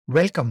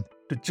Welcome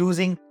to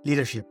Choosing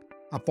Leadership,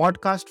 a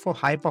podcast for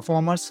high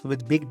performers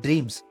with big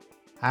dreams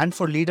and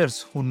for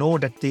leaders who know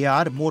that they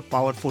are more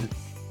powerful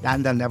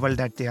than the level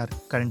that they are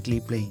currently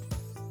playing.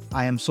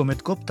 I am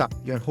Sumit Gupta,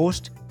 your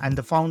host and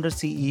the founder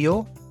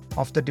CEO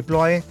of the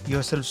Deploy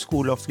Yourself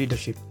School of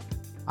Leadership.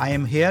 I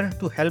am here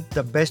to help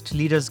the best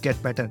leaders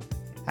get better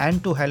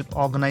and to help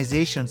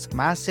organizations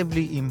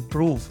massively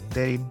improve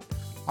their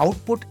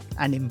output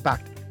and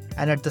impact,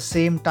 and at the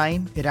same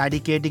time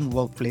eradicating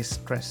workplace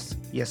stress.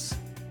 Yes,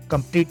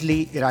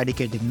 completely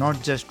eradicating,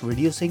 not just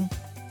reducing,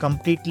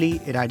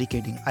 completely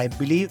eradicating. I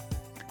believe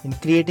in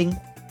creating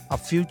a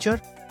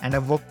future and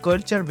a work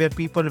culture where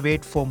people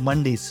wait for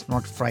Mondays,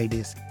 not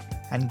Fridays,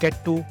 and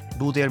get to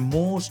do their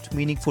most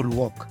meaningful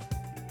work.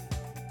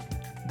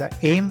 The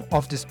aim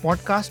of this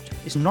podcast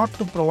is not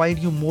to provide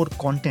you more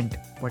content,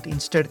 but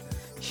instead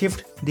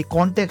shift the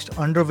context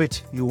under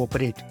which you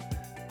operate.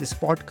 This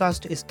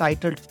podcast is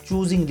titled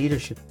Choosing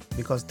Leadership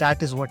because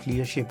that is what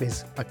leadership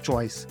is, a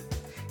choice.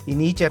 In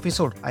each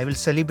episode, I will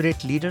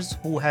celebrate leaders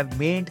who have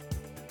made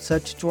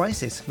such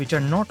choices, which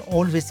are not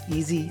always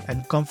easy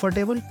and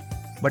comfortable,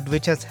 but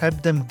which has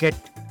helped them get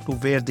to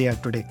where they are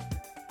today.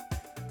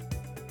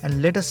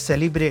 And let us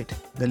celebrate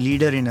the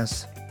leader in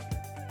us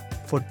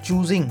for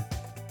choosing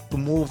to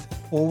move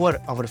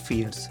over our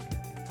fears,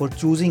 for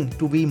choosing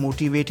to be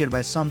motivated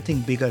by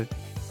something bigger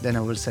than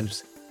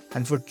ourselves,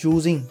 and for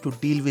choosing to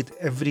deal with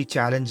every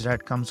challenge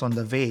that comes on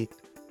the way.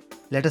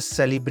 Let us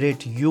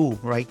celebrate you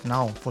right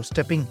now for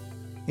stepping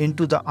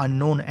into the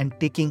unknown and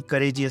taking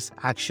courageous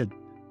action,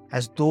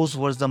 as those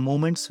were the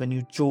moments when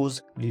you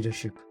chose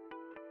leadership.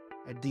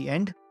 At the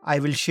end, I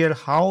will share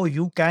how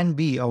you can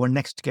be our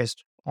next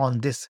guest on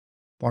this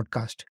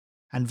podcast.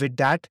 And with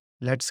that,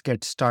 let's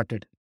get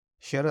started.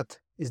 Sharat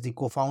is the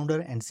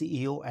co-founder and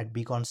CEO at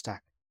Beacon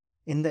Stack.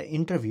 In the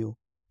interview,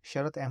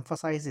 Sharat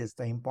emphasizes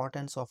the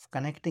importance of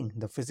connecting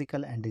the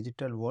physical and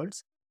digital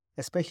worlds,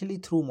 especially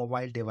through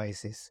mobile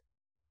devices.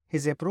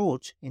 His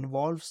approach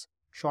involves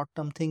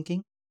short-term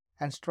thinking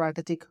and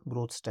strategic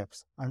growth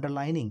steps,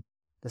 underlining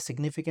the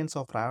significance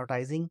of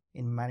prioritizing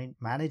in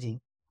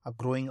managing a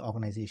growing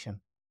organization.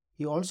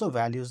 He also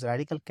values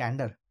radical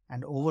candor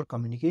and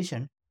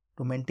over-communication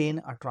to maintain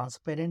a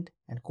transparent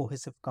and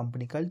cohesive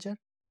company culture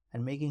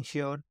and making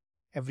sure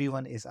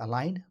everyone is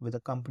aligned with the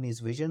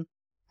company's vision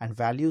and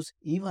values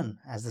even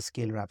as they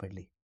scale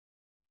rapidly.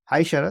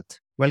 Hi, Sharat.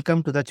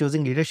 Welcome to the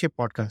Choosing Leadership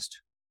podcast.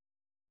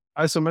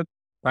 Hi, Sumit.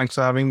 Thanks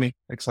for having me.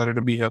 Excited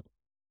to be here.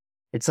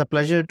 It's a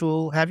pleasure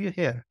to have you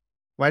here.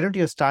 Why don't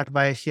you start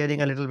by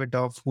sharing a little bit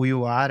of who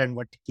you are and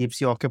what keeps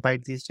you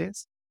occupied these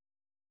days?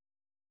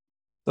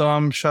 So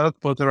I'm Sharat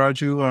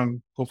Potharaju.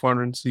 I'm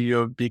co-founder and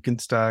CEO of Beacon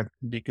Stack.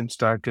 Beacon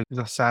Stack is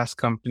a SaaS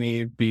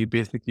company. We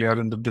basically are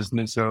in the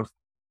business of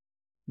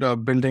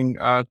building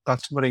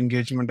customer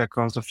engagement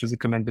across the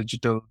physical and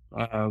digital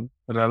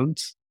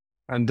realms.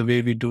 And the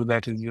way we do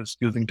that is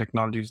using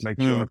technologies like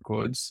QR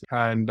codes.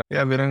 And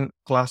we're a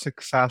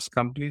classic SaaS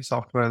company,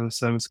 software as a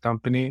service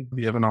company.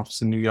 We have an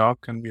office in New York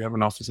and we have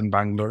an office in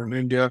Bangalore in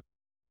India.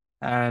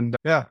 And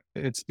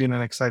it's been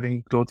an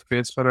exciting growth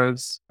phase for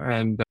us.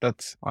 And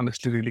that's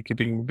honestly really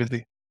keeping me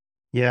busy.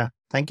 Yeah,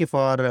 thank you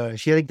for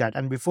sharing that.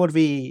 And before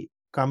we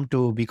come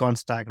to Beacon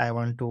Stack, I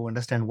want to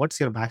understand what's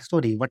your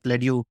backstory? What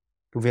led you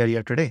to where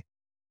you're today?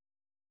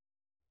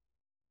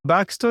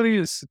 Backstory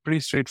is pretty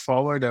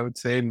straightforward, I would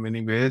say, in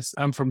many ways.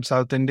 I'm from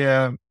South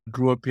India,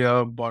 grew up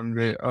here,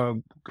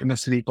 in a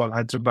city called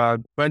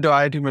Hyderabad. Went to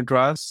IIT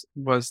Madras,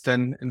 was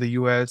then in the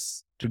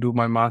US to do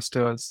my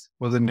master's,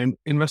 was an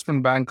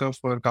investment banker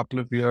for a couple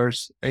of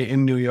years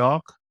in New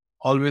York.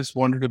 Always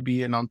wanted to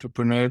be an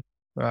entrepreneur.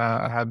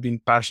 I have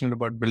been passionate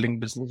about building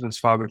businesses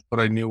far before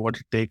I knew what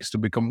it takes to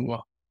become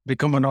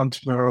an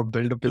entrepreneur or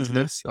build a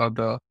business, or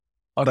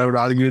I would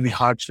argue the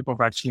hardship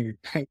of actually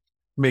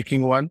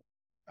making one.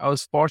 I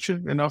was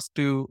fortunate enough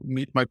to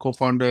meet my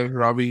co-founder,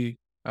 Ravi,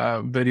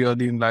 very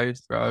early in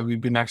life.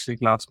 We've been actually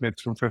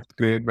classmates from fifth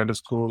grade, middle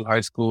school, high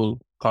school,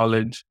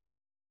 college,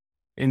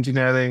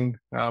 engineering.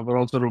 We're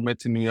also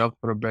roommates in New York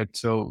for a bit.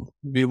 So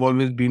we've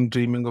always been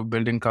dreaming of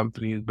building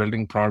companies,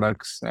 building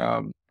products,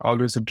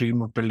 always a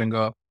dream of building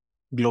a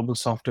global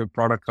software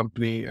product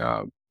company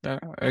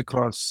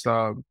across,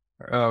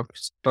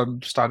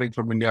 starting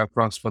from India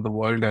across for the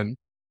world. And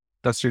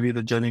that's really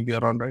the journey we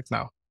are on right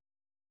now.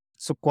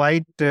 So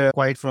quite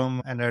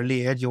from an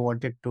early age, you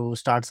wanted to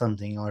start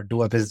something or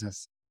do a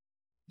business.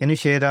 Can you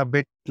share a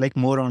bit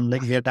more on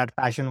where that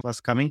passion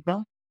was coming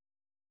from?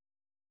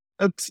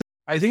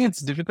 I think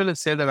it's difficult to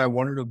say that I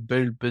wanted to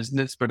build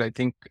business, but I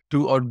think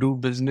do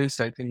business,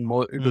 I think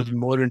it was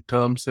more in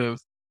terms of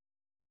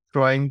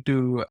trying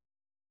to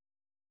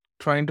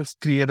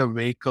create a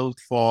vehicle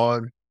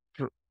for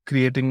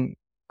creating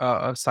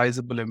a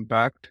sizable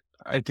impact.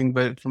 I think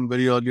from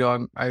very early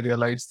on, I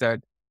realized that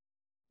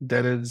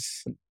there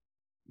is,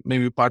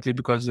 maybe partly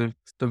because of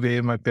the way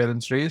my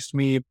parents raised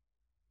me,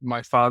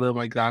 my father,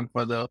 my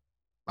grandfather,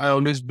 I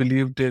always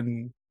believed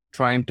in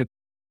trying to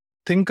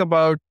think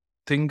about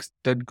things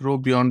that grow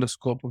beyond the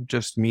scope of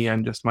just me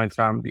and just my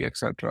family,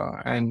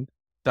 etc. And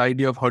the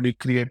idea of how do you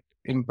create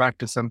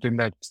impact is something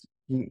that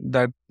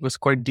was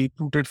quite deep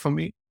rooted for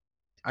me.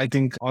 I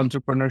think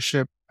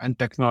entrepreneurship and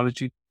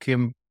technology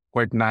came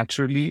quite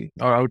naturally,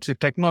 or I would say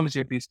technology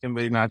at least came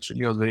very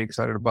naturally. I was very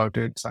excited about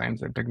it,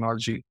 science and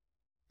technology.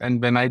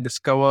 And when I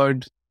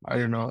discovered, I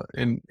don't know,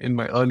 in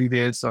my early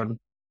days on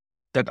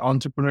that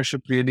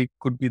entrepreneurship really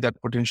could be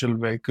that potential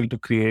vehicle to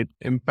create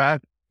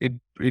impact, it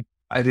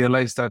I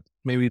realized that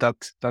maybe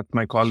that's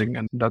my calling,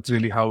 and that's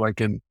really how I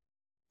can,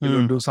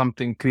 Hmm. do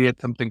something, create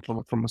something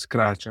from a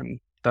scratch. And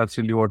that's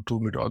really what drew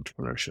me to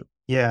entrepreneurship.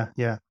 Yeah,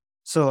 yeah.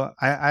 So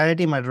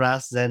IIT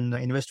Madras, then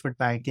investment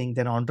banking,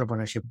 then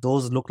entrepreneurship.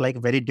 Those look like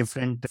very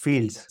different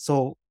fields.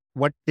 So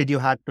what did you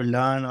have to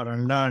learn or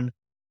unlearn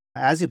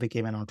as you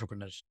became an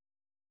entrepreneur?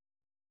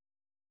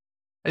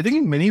 I think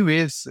in many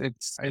ways,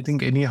 I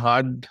think any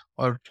hard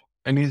or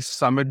any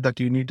summit that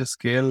you need to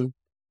scale,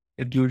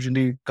 it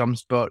usually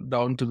comes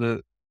down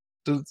to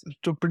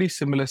to pretty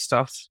similar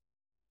stuff.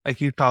 I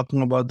keep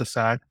talking about the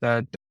fact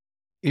that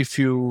if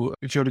you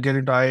were to get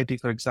into IIT,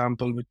 for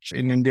example, which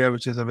in India,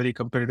 which is a very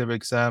competitive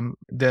exam,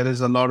 there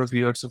is a lot of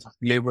years of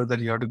labor that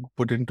you have to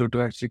put into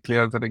to actually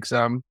clear that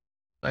exam.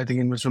 I think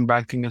investment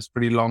banking is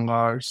pretty long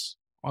hours.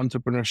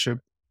 Entrepreneurship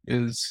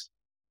is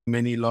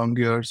many long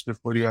years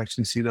before you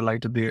actually see the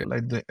light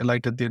the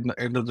light at the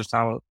end of the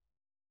tunnel.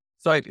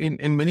 So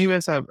in many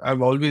ways,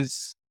 I've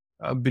always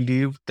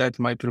believed that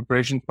my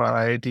preparation for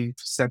IIT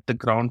set the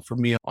ground for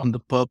me on the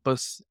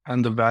purpose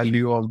and the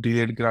value of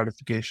delayed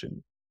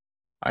gratification.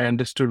 I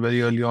understood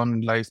very early on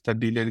in life that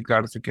delayed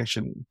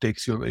gratification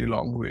takes you a very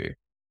long way.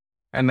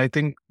 And I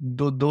think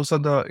those are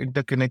the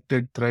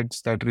interconnected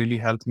threads that really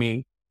helped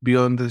me be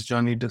on this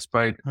journey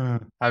despite Hmm.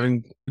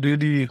 having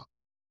really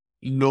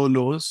low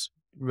lows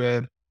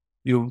where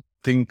you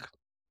think,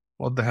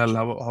 what the hell,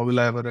 how will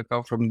I ever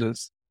recover from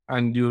this?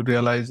 And you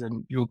realize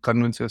and you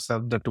convince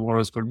yourself that tomorrow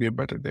is going to be a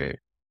better day.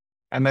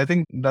 And I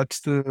think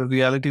that's the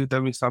reality with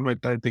every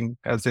summit. I think,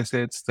 as they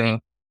say,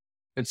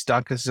 it's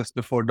darkest just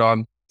before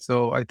dawn.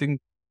 So I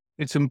think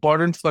it's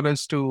important for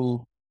us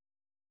to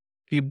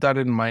keep that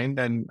in mind.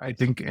 And I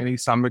think any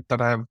summit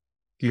that I have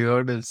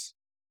cleared is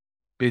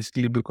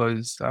basically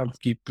because I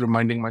keep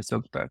reminding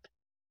myself that.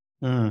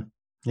 Hmm.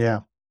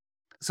 Yeah.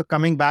 So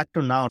coming back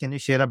to now, can you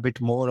share a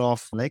bit more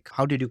of like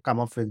how did you come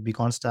up with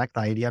Beacon Stack,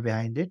 the idea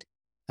behind it?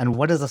 And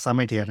what is the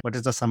summit here? What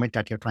is the summit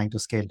that you're trying to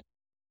scale?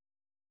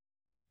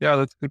 Yeah,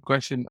 that's a good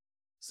question.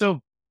 So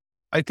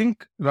I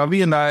think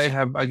Ravi and I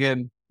have,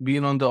 again,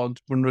 been on the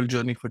entrepreneurial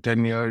journey for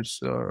 10 years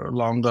or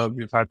longer.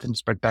 We've had some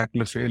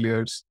spectacular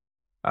failures,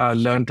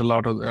 learned a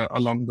lot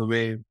along the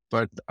way.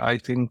 But I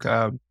think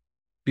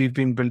we've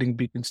been building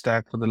Beacon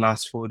Stack for the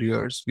last 4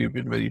 years. We've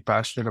been very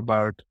passionate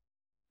about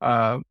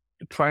uh,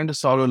 trying to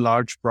solve a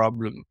large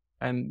problem.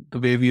 And the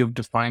way we have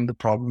defined the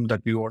problem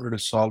that we wanted to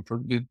solve for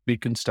the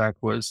Beacon Stack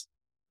was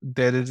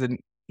there is an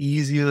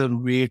easier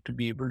way to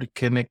be able to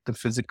connect the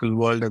physical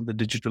world and the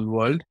digital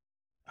world.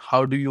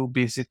 How do you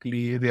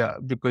basically, yeah,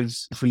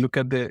 because if you look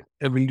at the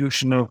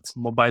evolution of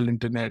mobile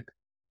internet,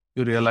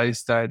 you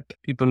realize that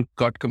people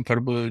got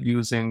comfortable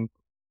using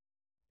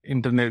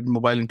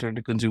mobile internet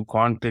to consume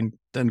content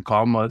and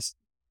commerce.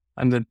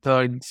 And the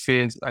third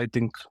phase, I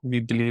think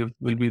we believe,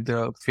 will be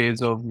the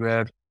phase of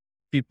where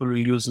people will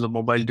use the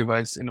mobile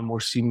device in a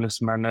more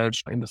seamless manner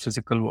in the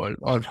physical world,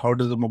 or how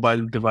does the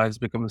mobile device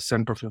become the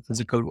center of your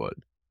physical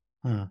world?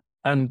 Hmm.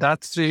 And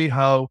that's really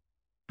how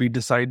we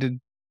decided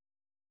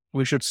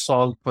we should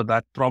solve for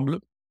that problem.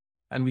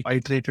 And we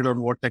iterated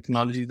on what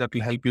technology that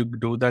will help you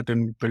do that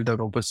and build a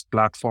robust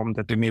platform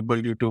that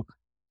enable you to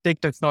take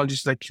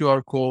technologies like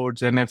QR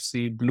codes,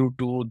 NFC,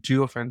 Bluetooth,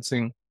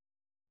 geofencing,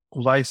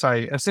 Wi-Fi,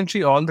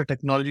 essentially all the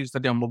technologies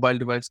that your mobile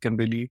device can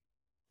really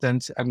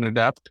sense and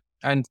adapt,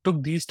 and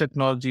took these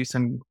technologies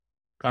and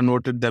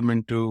converted them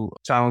into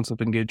channels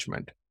of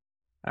engagement.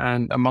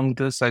 And among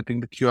this, I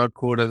think the QR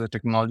code as a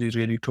technology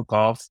really took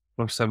off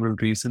for several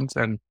reasons.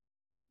 And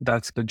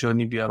that's the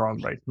journey we are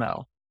on right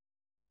now.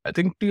 I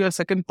think to your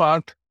second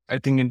part, I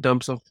think in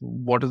terms of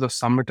what is the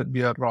summit that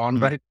we are on,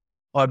 Hmm. right?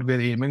 Or we're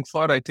aiming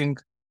for, I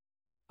think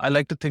I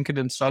like to think in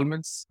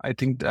installments. I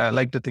think I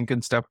like to think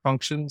in step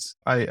functions.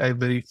 I'm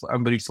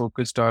very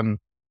focused on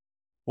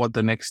what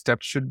the next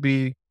step should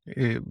be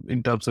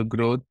in terms of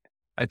growth.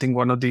 I think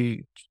one of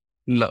the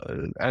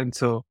and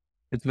so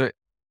it's very,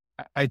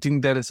 I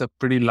think there is a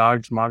pretty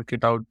large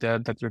market out there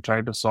that we're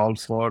trying to solve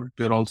for.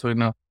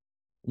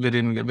 We're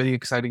in a very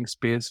exciting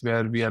space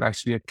where we are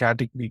actually a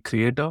category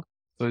creator.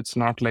 So it's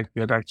not like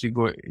we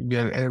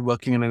are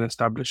working in an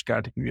established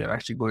category. We are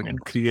actually going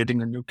and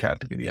creating a new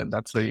category, and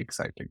that's very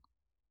exciting.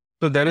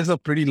 So there is a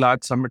pretty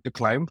large summit to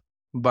climb,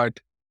 but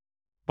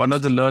one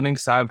of the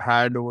learnings I've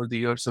had over the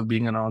years of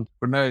being an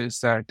entrepreneur is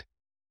that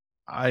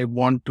I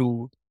want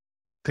to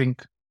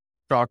think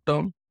short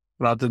term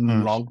rather than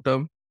Hmm. long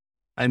term.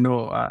 I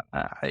know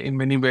in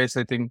many ways,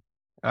 I think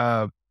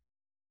uh,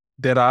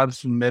 there are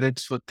some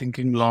merits for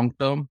thinking long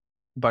term,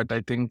 but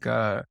I think,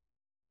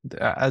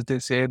 as they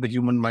say, the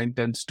human mind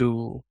tends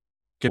to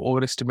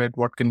overestimate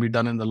what can be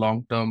done in the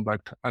long term,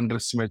 but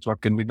underestimates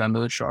what can be done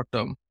in the short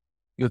term.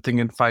 You think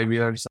in 5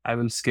 years, I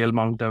will scale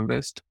Mount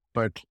Everest,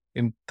 but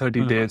in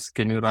 30 days,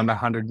 can you run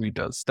 100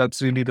 meters?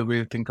 That's really the way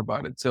to think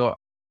about it. So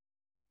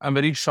I'm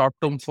very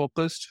short-term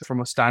focused from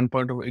a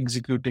standpoint of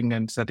executing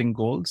and setting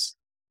goals.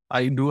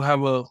 I do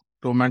have a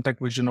romantic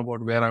vision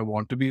about where I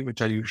want to be,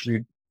 which I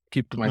usually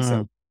keep to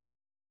myself.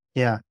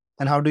 Yeah.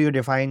 And how do you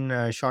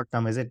define short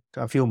term? Is it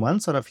a few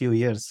months or a few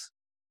years?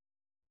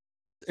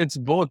 It's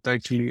both,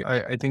 actually.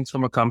 I think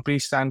from a company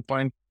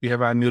standpoint, we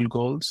have annual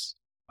goals.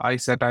 I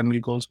set annual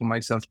goals for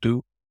myself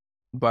too,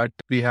 but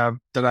we have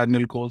the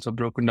annual goals are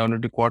broken down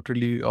into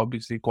quarterly,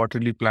 obviously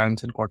quarterly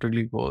plans and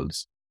quarterly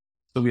goals.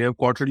 So we have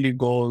quarterly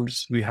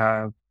goals.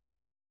 Those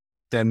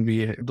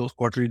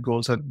quarterly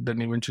goals are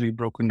then eventually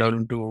broken down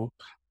into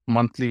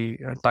monthly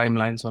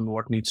timelines on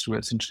what needs to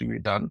essentially be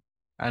done.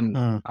 And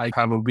I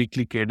have a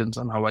weekly cadence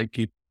on how I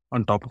keep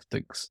on top of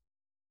things.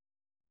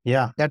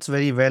 Yeah, that's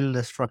very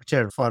well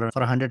structured for a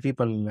 100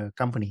 people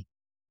company.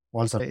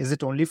 Also, is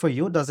it only for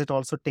you? Does it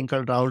also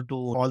tinkle down to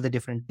all the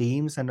different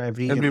teams and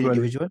every Everybody.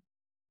 individual?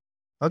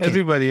 Okay.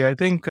 Everybody. I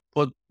think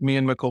both me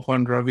and my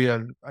co-founder Ravi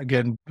are,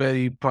 again,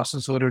 very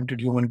process-oriented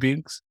human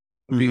beings.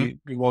 We've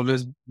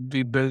always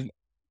built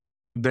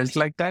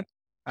like that.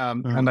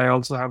 And I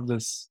also have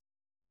this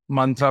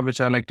mantra, which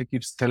I like to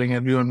keep telling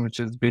everyone, which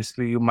is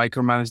basically you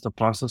micromanage the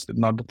process,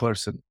 not the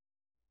person,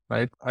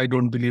 right? I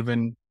don't believe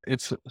in,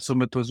 if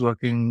Sumit was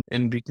working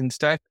in Beacon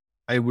Stack,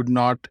 I would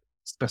not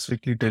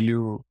specifically tell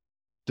you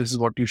this is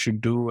what you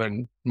should do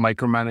and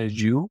micromanage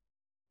you.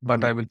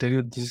 But I will tell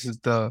you, this is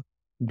the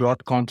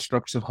broad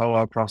constructs of how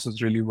our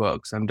process really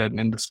works. And then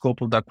in the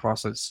scope of that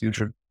process, you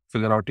should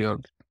figure out your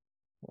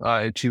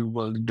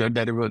achievable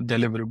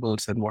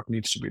deliverables and what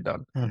needs to be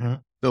done.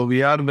 So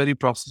we are very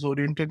process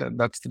oriented, and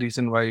that's the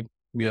reason why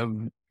we are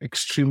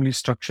extremely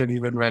structured,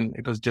 even when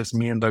it was just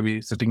me and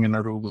Ravi sitting in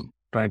a room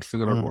trying to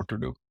figure out what to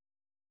do.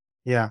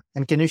 Yeah.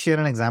 And can you share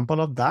an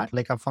example of that,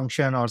 like a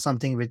function or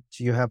something which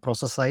you have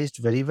processized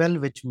very well,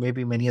 which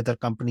maybe many other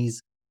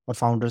companies or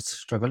founders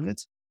struggle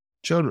with?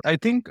 Sure. I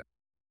think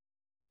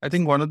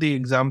one of the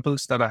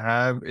examples that I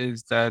have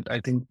is that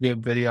I think we are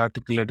very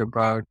articulate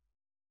about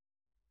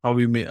how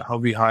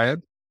we hire.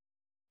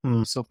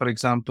 So, for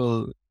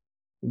example,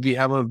 we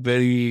have a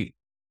very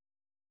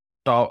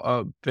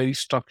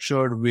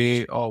structured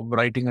way of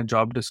writing a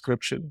job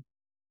description.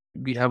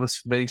 We have a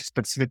very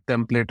specific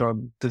template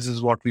on this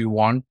is what we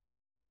want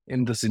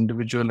in this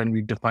individual, and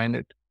we define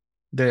it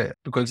there,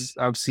 because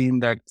I've seen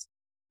that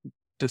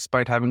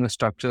despite having a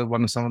structure,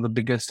 some of the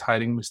biggest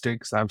hiring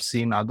mistakes I've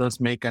seen others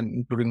make, and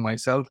including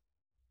myself,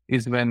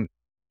 is when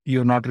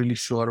you're not really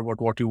sure about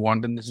what you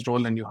want in this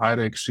role and you hire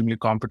an extremely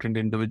competent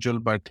individual,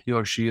 but he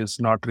or she is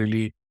not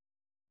really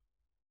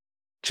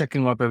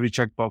checking off every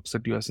checkbox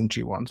that you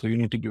essentially want. So you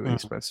need to be very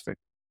specific.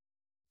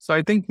 So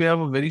I think we have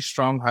a very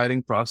strong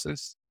hiring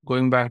process,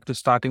 going back to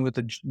starting with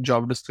the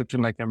job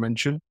description, like I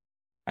mentioned.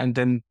 And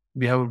then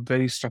we have a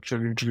very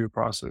structured interview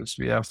process.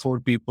 We have 4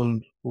 people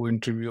who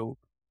interview,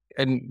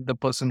 and the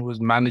person who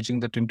is managing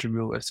that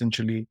interview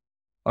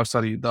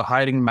the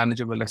hiring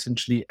manager will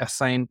essentially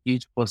assign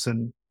each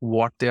person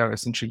what they are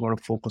essentially going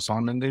to focus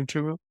on in the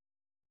interview.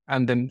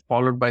 And then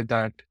followed by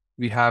that,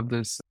 we have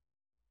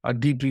a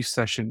debrief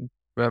session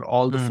where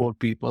all the 4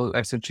 people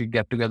essentially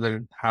get together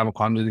and have a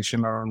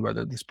conversation around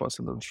whether this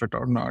person is fit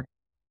or not.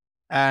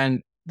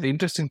 And the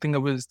interesting thing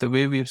is the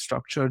way we have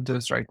structured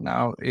this right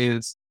now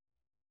is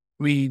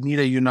we need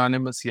a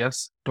unanimous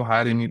yes to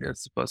hire any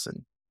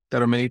person.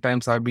 There are many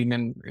times I've been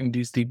in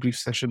these debrief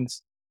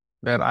sessions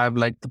where I've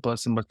liked the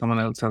person, but someone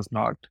else has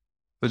not.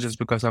 So just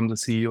because I'm the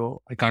CEO,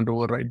 I can't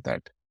override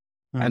that.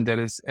 And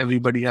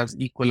everybody has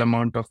equal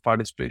amount of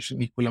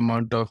participation, equal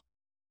amount of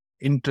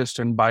interest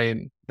and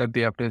buy-in that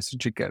they have to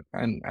essentially get.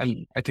 And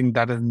I think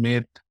that has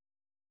made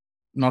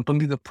not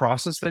only the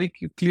process very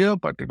clear,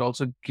 but it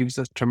also gives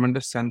us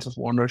tremendous sense of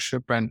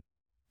ownership and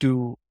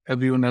to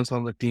everyone else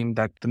on the team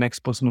that the next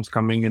person who's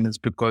coming in is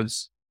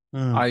because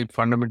I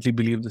fundamentally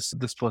believe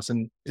this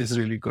person is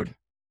really good.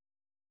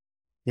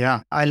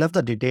 Yeah, I love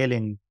the detail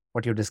in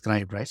what you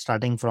described, right?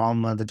 Starting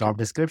from the job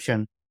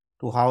description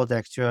to how the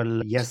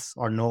actual yes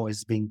or no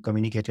is being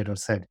communicated or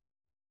said.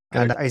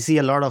 And I see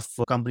a lot of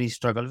companies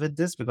struggle with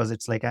this because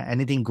it's like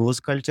anything goes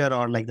culture,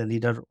 or like the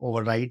leader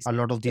overrides a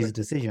lot of these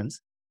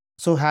decisions.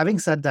 So having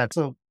said that,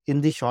 so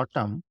in the short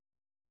term,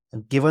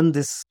 given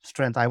this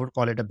strength, I would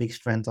call it a big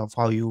strength of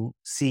how you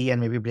see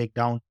and maybe break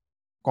down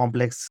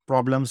complex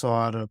problems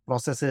or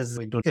processes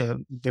into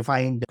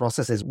defined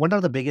processes. What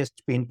are the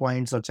biggest pain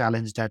points or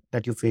challenge that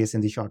you face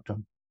in the short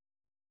term?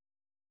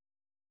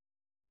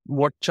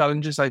 What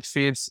challenges I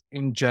face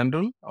in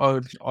general,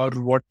 or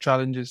what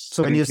challenges?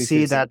 So when you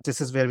see that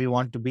this is where we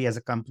want to be as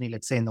a company,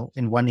 let's say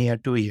in 1 year,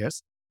 2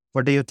 years,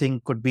 what do you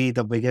think could be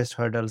the biggest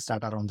hurdles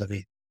that are on the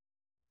way?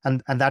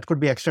 And that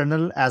could be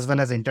external as well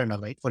as internal,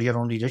 right? For your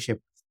own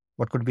leadership,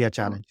 what could be a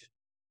challenge?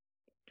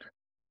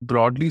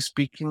 Broadly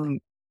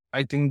speaking,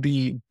 I think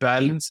the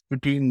balance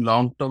between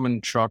long term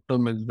and short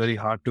term is very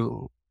hard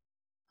to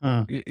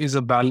is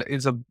a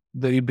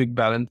very big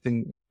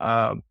balancing.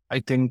 I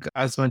think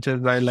as much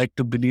as I like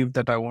to believe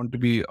that you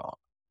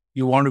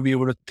want to be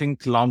able to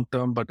think long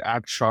term but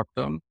act short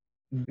term.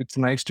 It's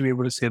nice to be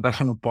able to say that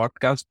on a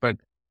podcast, but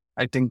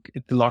I think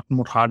it's a lot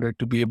more harder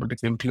to be able to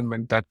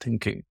implement that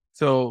thinking.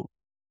 So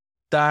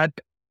that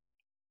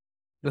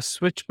the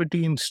switch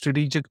between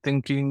strategic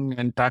thinking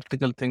and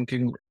tactical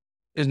thinking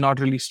is not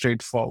really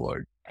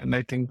straightforward. And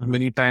I think Mhm.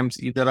 many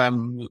times either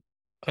I'm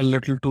a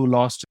little too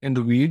lost in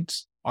the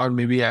weeds, or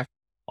maybe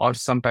or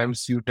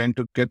sometimes you tend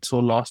to get so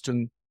lost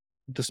in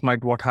this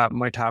might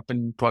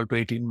happen 12 to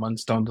 18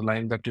 months down the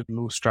line that you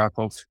lose track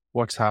of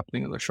what's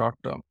happening in the short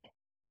term.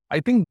 I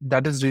think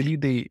that is really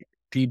the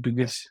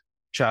biggest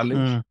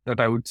challenge Mm. that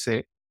I would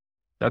say.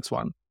 That's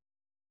one.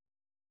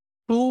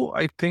 Two,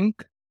 I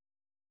think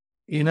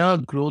in a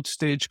growth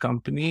stage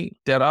company,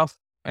 there are,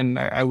 and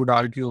I would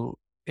argue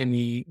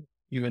any,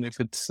 even if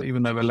it's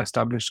even a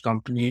well-established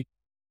company,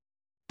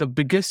 the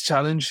biggest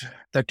challenge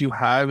that you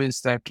have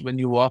is that when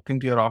you walk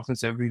into your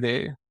office every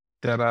day,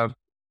 there are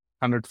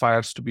 100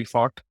 fires to be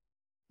fought,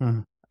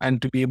 Mm.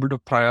 and to be able to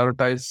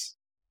prioritize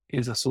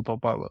is a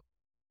superpower,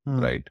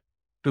 Mm. right?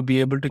 To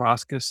be able to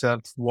ask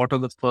yourself, what are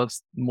the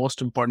first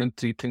most important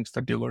three things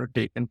that you're going to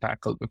take and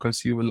tackle?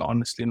 Because you will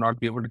honestly not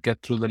be able to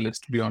get through the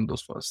list beyond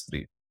those first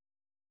three.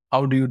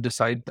 How do you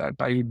decide that?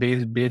 Are you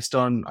based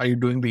on, are you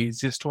doing the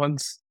easiest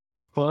ones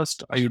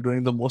first? Are you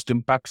doing the most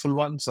impactful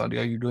ones? Or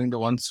are you doing the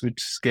ones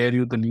which scare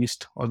you the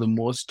least or the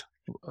most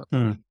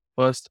Mm.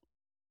 first?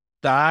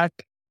 That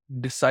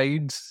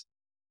decides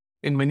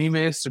in many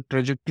ways the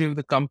trajectory of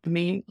the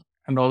company,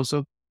 and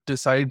also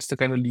decides the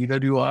kind of leader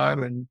you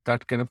are, and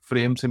that kind of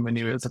frames in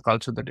many ways the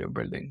culture that you're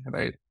building,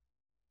 right?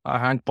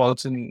 Hank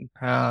Paulson,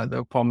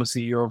 the former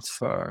CEO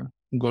of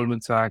Goldman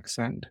Sachs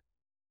and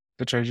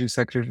the Treasury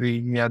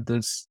Secretary, he had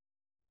this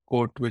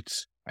quote,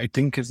 which I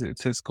think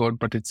it's his quote,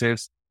 but it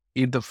says,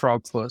 "Eat the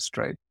frog first,"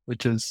 right?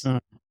 Which is,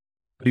 Mm.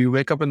 you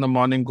wake up in the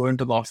morning, go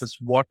into the office.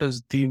 What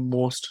is the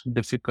most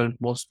difficult,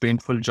 most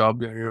painful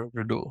job you're here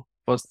to do?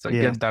 First,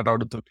 Yeah. get that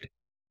out of the way.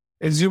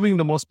 Assuming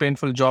the most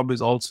painful job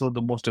is also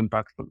the most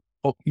impactful.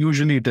 Oh,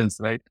 usually it is,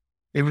 right?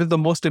 If it is the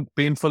most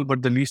painful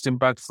but the least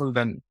impactful,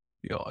 then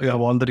you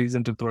have all the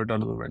reason to throw it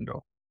out of the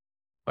window.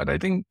 But I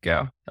think,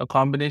 yeah, a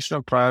combination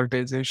of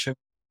prioritization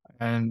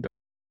and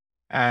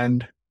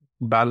and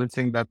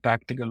balancing that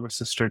tactical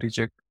versus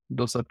strategic,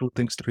 those are two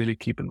things to really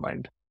keep in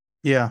mind.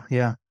 Yeah.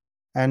 Yeah.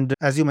 And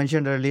as you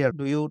mentioned earlier,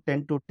 do you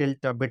tend to tilt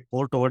a bit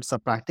more towards the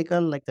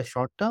practical, like the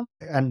short term?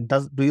 And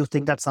do you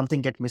think that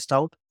something get missed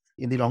out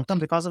in the long term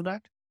because of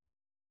that?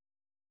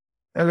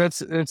 And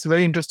it's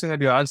very interesting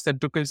that you asked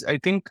that, because I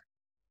think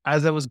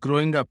as I was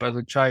growing up as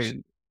a child,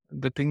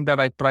 the thing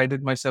that I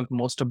prided myself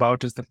most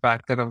about is the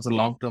fact that I was a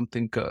long term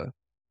thinker.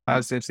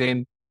 As they say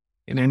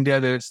in India,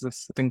 there's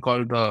this thing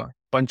called the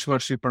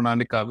Panchvarshi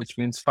Pranalika, which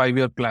means 5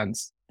 year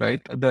plans,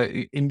 right?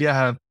 India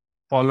have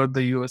followed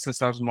the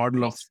USSR's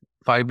model of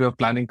 5 year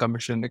planning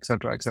commission, et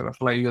cetera,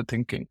 5 year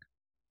thinking.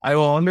 I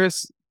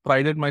always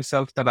prided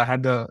myself that I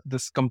had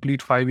this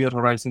complete 5 year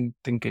horizon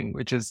thinking,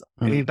 which is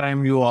Mm.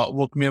 anytime you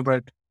woke me up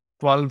at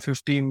 12,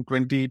 15,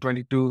 20,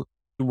 22,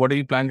 what do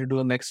you plan to do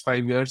the next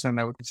 5 years? And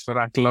I would just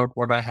rattle out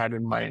what I had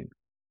in mind.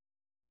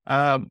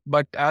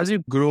 But as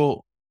you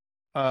grow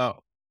uh,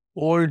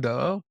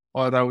 older,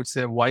 or I would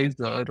say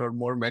wiser or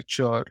more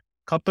mature,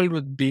 coupled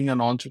with being an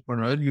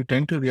entrepreneur, you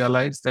tend to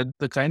realize that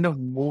the kind of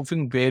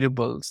moving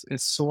variables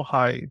is so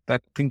high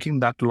that thinking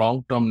that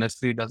long term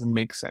necessarily doesn't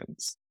make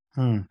sense.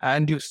 Mm.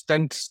 And you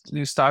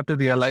start to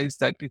realize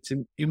that it's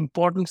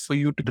important for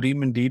you to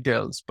dream in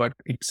details, but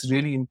it's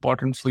really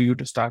important for you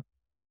to start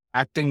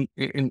acting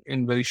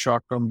in very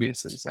short term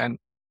basis. And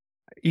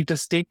it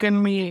has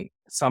taken me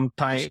some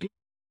time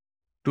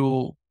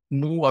to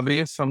move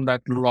away from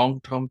that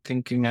long term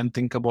thinking and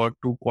think about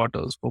 2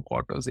 quarters, 4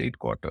 quarters, 8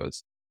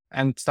 quarters,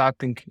 and start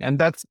thinking.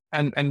 And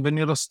and when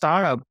you're a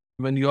startup,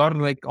 when you're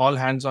like all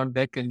hands on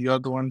deck and you're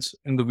the ones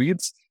in the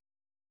weeds,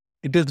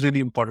 it is really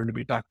important to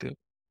be tactical.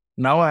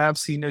 Now I have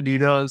senior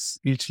leaders,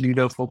 each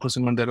leader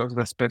focusing on their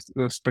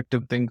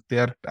respective things. They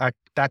are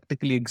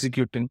tactically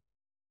executing.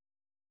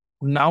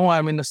 Now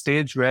I'm in a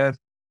stage where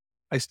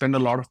I spend a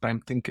lot of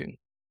time thinking,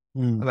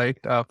 Mm. right?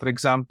 For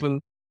example,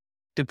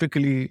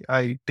 typically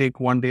I take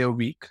one day a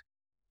week.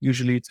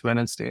 Usually it's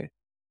Wednesday,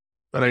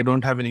 but I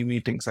don't have any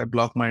meetings. I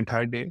block my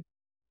entire day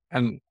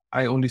and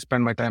I only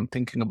spend my time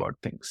thinking about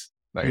things,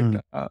 right?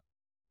 Mm.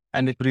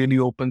 And it really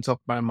opens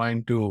up my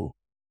mind to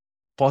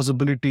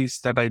possibilities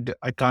that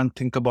I can't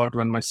think about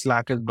when my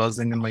Slack is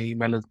buzzing and my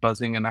email is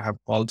buzzing and I have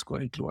calls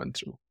going through and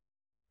through.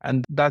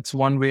 And that's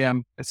one way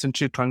I'm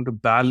essentially trying to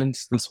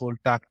balance this whole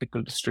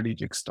tactical to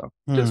strategic stuff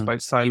just Mm. by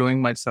siloing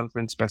myself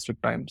in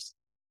specific times.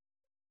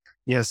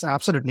 Yes,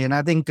 absolutely. And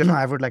I think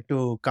I would like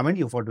to commend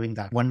you for doing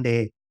that. One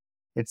day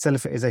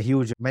itself is a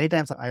huge. Many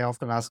times I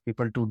often ask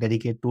people to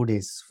dedicate 2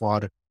 days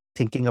for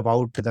thinking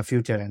about the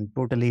future and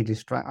totally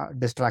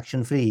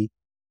distraction free,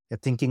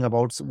 thinking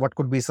about what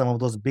could be some of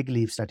those big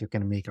leaps that you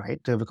can make,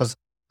 right? Because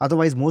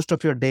otherwise, most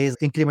of your day is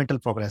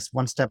incremental progress,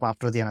 one step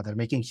after the other,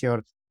 making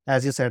sure,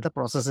 as you said, the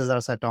processes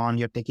are set on,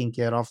 you're taking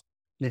care of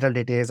little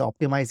details,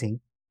 optimizing.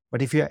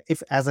 But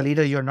if as a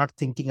leader, you're not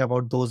thinking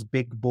about those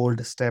big,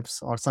 bold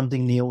steps or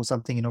something new,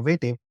 something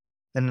innovative,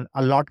 then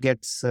a lot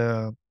gets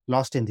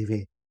lost in the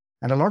way.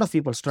 And a lot of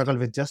people struggle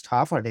with just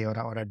half a day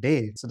or a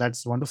day. So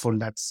that's wonderful.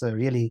 That's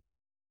really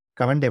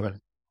commendable.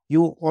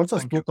 You also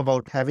Thank you. spoke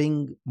about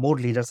having more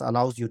leaders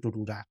allows you to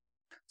do that.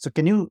 So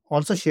can you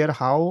also share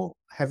how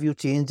have you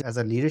changed as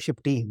a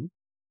leadership team,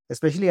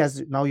 especially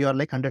as now you are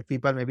like 100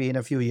 people, maybe in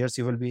a few years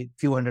you will be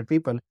few hundred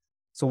people.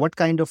 So what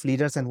kind of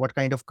leaders and what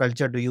kind of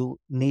culture do you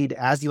need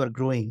as you are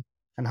growing,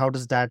 and how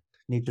does that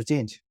need to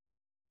change?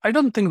 I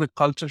don't think the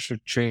culture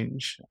should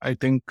change. I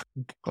think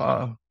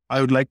I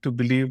would like to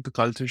believe the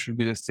culture should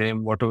be the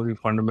same, whatever the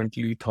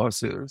fundamental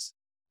ethos is.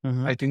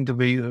 Hmm. I think the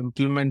way you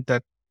implement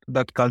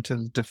that culture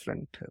is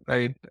different,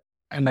 right?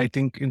 And I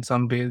think in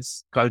some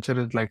ways, culture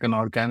is like an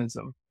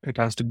organism. It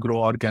has to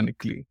grow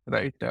organically,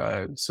 right?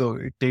 So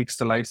it takes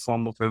the life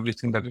form of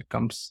everything that it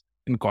comes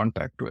in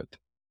contact with.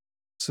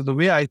 So the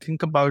way I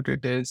think about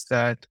it is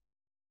that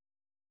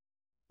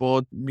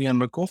both me and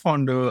my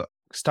co-founder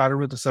started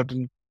with a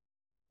certain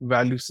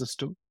value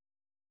system,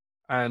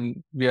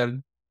 and we are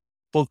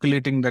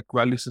percolating that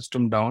value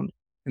system down.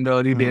 In the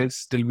early Hmm.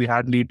 days, till we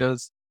had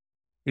leaders,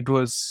 it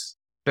was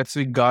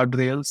specific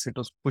guardrails. It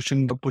was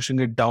pushing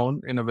it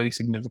down in a very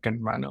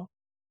significant manner.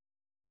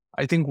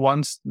 I think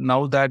once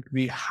now that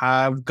we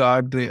have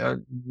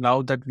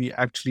now that we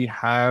actually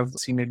have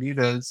senior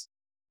leaders,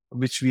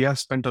 which we have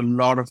spent a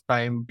lot of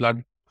time,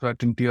 blood,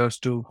 sweat, and tears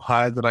to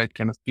hire the right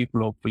kind of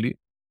people, hopefully,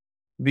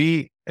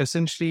 we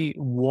essentially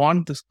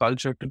want this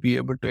culture to be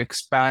able to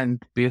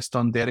expand based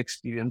on their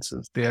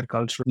experiences, their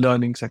cultural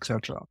learnings,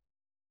 etc.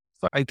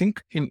 So I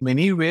think in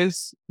many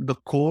ways, the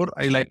core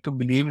I like to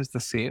believe is the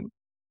same,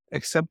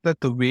 except that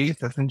the way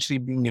it's essentially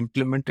being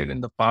implemented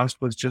in the past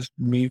was just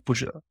me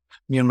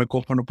and my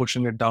co-founder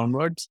pushing it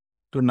downwards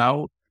to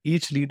now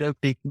each leader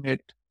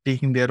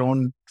taking their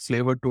own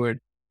flavor to it,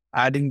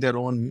 adding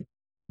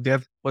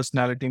their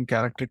personality and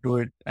character to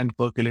it and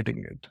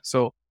percolating it.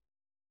 So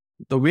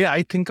the way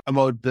I think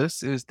about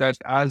this is that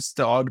as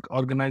the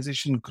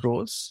organization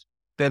grows,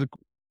 there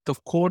the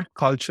core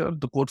culture,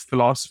 the core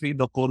philosophy,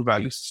 the core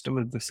value system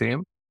is the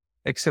same,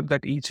 except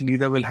that each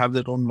leader will have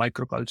their own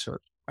microculture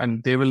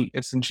and they will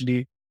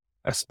essentially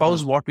Hmm.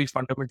 espouse what we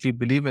fundamentally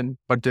believe in,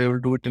 but they will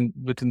do it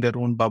within their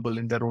own bubble,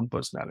 in their own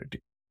personality.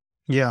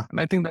 Yeah.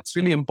 And I think that's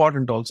really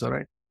important also,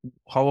 right?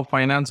 How a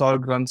finance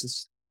org runs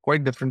is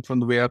quite different from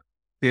the way a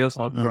sales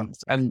org Hmm.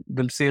 runs. And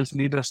the sales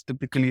leader's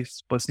typically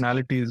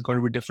personality is going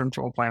to be different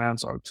from a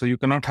finance org. So you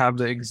cannot have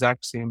the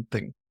exact same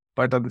thing.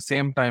 But at the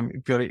same time,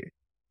 if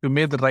you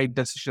made the right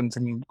decisions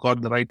and you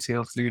got the right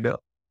sales leader,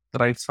 the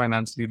right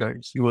finance leader,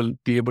 you will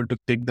be able to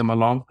take them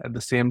along at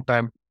the same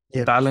time,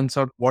 Yeah. balance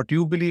out what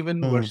you believe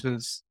in Hmm.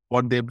 versus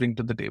what they bring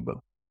to the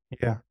table.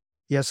 Yeah.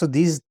 Yeah. So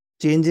these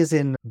changes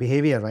in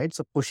behavior, right?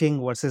 So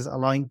pushing versus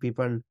allowing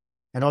people,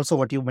 and also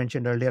what you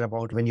mentioned earlier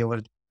about when you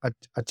were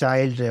a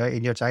child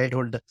in your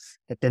childhood,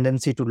 the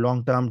tendency to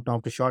long term, now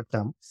to short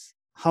term.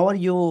 How are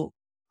you?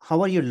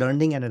 How are you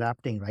learning and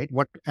adapting, right?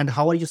 What and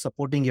how are you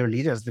supporting your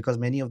leaders? Because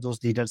many of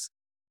those leaders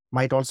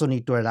might also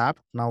need to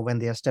adapt now when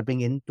they are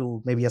stepping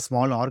into maybe a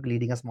small org,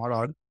 leading a small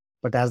org.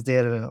 But as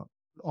their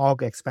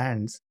org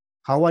expands,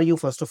 how are you,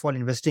 first of all,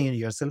 investing in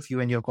yourself, you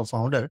and your co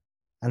founder?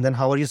 And then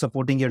how are you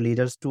supporting your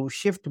leaders to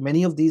shift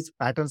many of these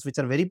patterns, which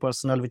are very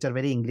personal, which are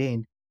very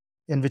ingrained,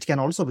 and which can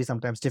also be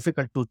sometimes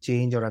difficult to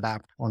change or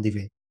adapt on the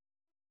way?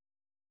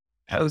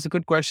 That was a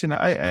good question.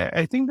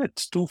 I think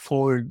that's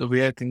twofold the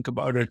way I think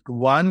about it.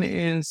 One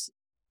is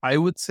I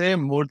would say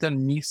more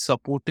than me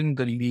supporting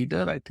the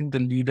leader, I think the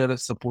leader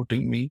is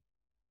supporting me.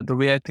 The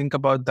way I think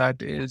about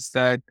that is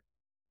that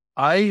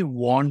I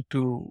want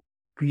to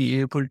be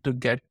able to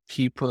get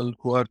people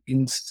who are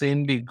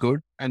insanely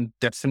good and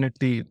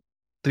definitely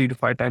 3 to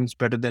 5 times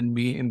better than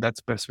me in that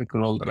specific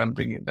role that I'm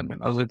bringing them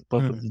in. Otherwise, the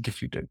purpose Mm, is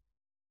defeated.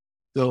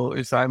 So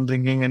if I'm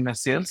bringing in a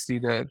sales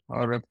leader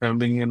or if I'm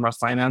bringing in my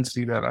finance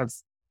leader,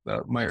 as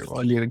my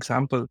earlier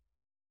example,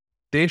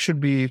 they should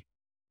be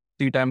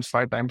 3 times,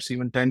 5 times,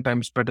 even 10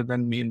 times better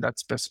than me in that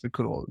specific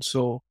role.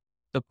 So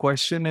the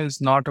question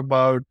is not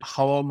about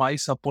how am I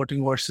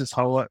supporting versus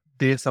how are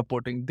they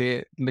supporting.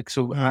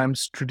 So mm, I'm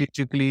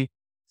strategically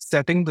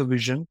setting the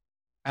vision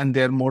and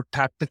they're more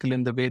tactical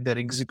in the way they're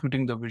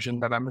executing the vision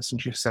that I'm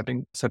essentially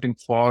setting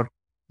for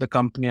the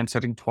company and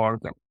setting for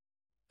them. mm.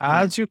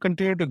 As you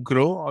continue to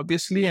grow,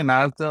 obviously, and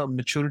as the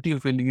maturity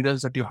of your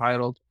leaders that you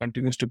hire also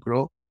continues to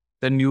grow,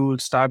 then you will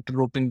start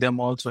roping them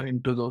also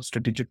into those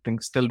strategic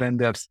things. Till then,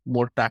 they're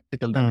more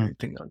tactical than Mm,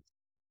 anything else.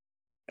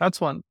 That's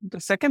one. The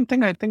second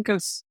thing I think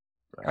is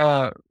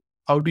uh,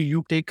 how do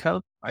you take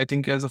help? I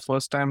think as a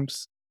first time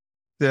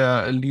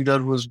the leader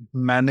who's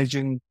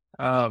managing,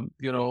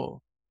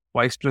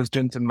 vice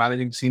presidents and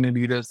managing senior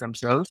leaders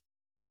themselves,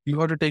 you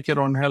have to take your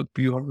own help.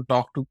 You have to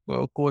talk to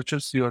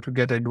coaches. You have to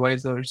get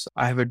advisors.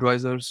 I have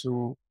advisors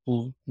who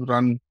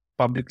run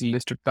publicly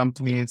listed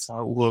companies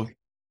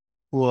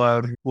who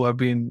have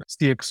been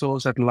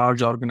CXOs at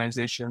large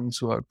organizations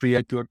who are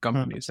pre-IPO mm,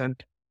 companies,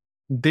 and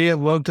they have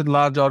worked in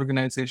large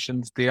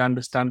organizations. They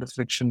understand the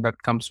friction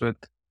that comes with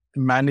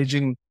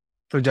managing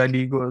fragile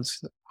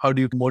egos. How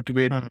do you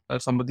motivate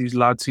mm. some of these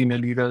large senior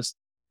leaders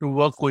to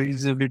work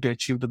cohesively to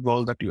achieve the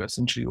goal that you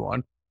essentially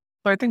want?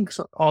 So I think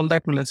all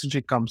that will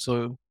essentially come.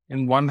 So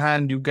in one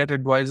hand, you get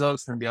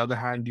advisors, and the other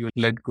hand, you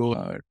let go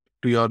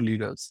to your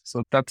leaders.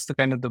 So that's the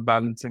kind of the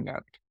balancing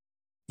act.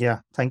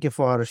 Yeah, thank you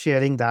for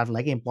sharing that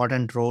like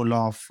important role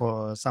of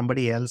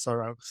somebody else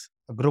or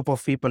a group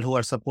of people who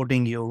are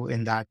supporting you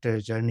in that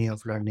journey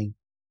of learning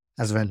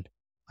as well.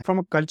 From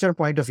a culture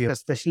point of view,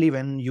 especially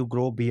when you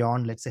grow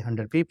beyond, let's say,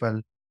 100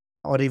 people,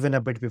 or even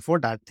a bit before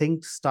that,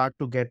 things start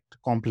to get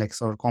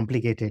complex or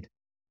complicated.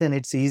 Then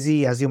it's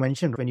easy, as you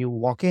mentioned, when you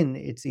walk in,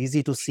 it's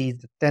easy to see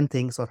the 10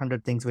 things or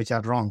 100 things which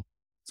are wrong.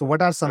 So,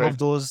 what are some Right. of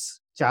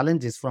those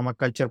challenges from a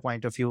culture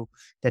point of view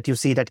that you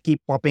see that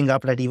keep popping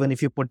up, that even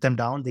if you put them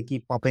down, they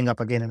keep popping up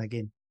again and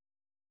again?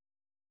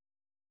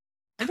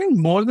 I think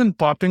more than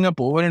popping up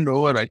over and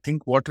over, I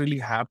think what really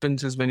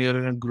happens is when you're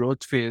in a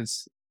growth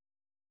phase,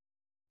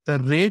 the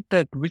rate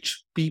at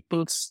which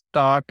people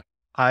start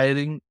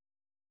hiring,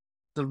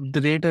 the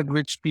rate at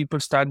which people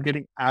start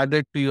getting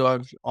added to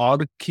your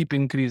org keep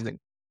increasing.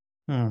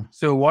 Hmm.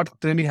 So what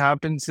really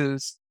happens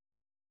is,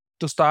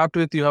 to start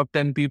with, you have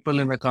 10 people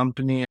in a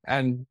company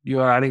and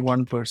you're adding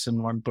one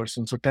person.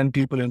 So 10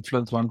 people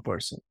influence one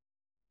person.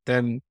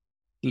 Then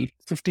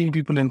 15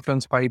 people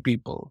influence 5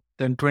 people.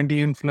 Then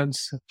 20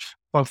 influence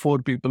for 4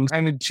 people.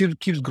 And it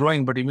keeps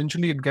growing, but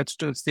eventually it gets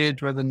to a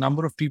stage where the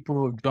number of people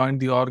who have joined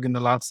the org in the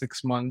last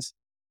 6 months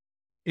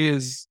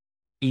is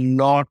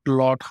lot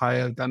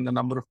higher than the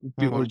number of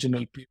Hmm.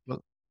 original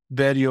people,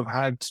 where you've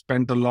had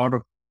spent a lot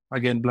of,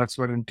 again, blood,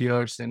 sweat, and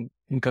tears in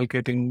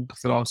inculcating the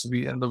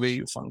philosophy and the way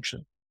you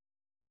function.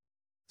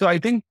 So I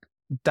think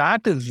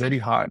that is very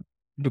hard,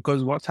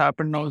 because what's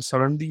happened now is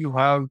suddenly you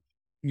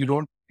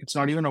don't, it's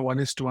not even a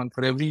 1:1.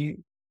 For every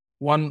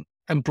one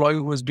employee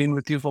who has been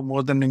with you for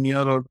more than a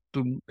year or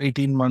to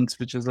 18 months,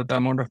 which is the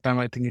amount of time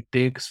I think it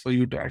takes for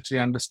you to actually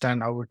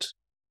understand how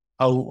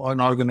an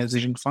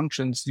organization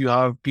functions. You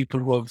have people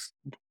who have,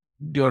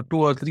 your 2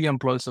 or 3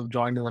 employees have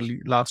joined in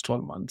the last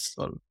 12 months.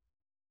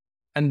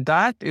 And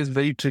that is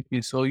very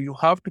tricky. So you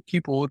have to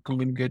keep over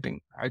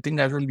communicating. I think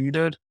as a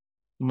leader,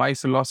 my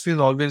philosophy has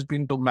always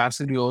been to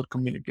massively over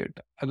communicate.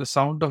 At the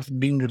sound of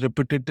being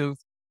repetitive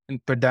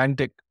and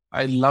pedantic,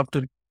 I love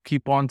to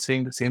keep on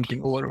saying the same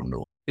thing over and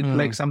over. It's Hmm.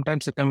 like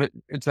sometimes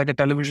it's like a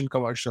television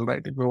commercial,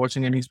 right? If you're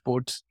watching any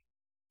sports,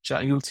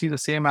 you'll see the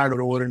same ad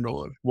over and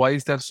over. Why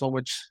is there so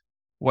much?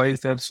 Why is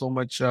there so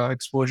much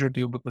exposure to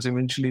you? Because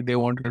eventually they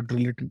want to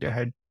drill it into your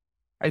head.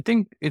 I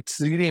think it's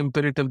really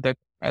imperative that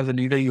as a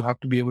leader you have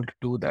to be able to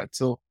do that.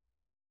 So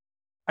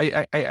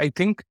I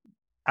think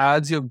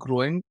as you're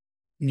growing,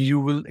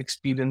 you will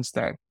experience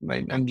that,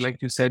 right? And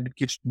like you said, it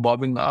keeps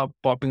popping up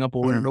over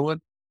Hmm. and over.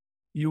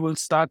 You will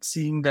start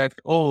seeing that,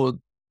 oh,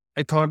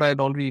 I thought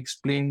I'd already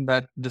explained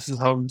that this is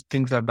how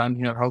things are done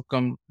here. How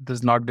come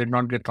this not did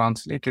not get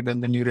translated?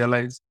 And then you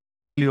realize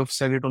you have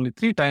said it only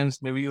 3 times.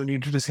 Maybe you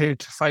needed to say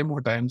it 5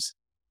 more times.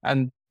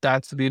 And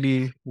that's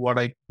really what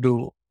I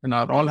do in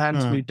our all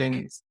hands Hmm.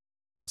 meetings,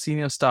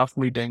 senior staff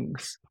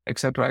meetings,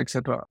 etc.,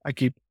 etc. I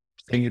keep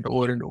saying it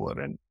over and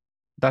over, and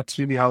that's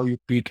really how you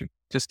beat it.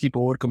 Just keep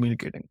over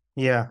communicating.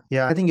 Yeah,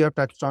 yeah. I think you have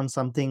touched on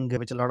something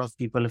which a lot of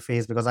people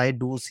face because I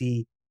do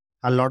see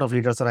a lot of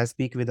leaders, or I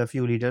speak with a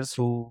few leaders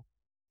who,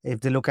 if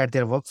they look at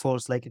their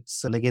workforce, like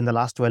it's like in the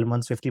last 12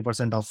 months,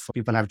 50% of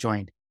people have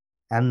joined.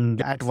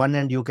 And at one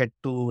end, you get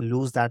to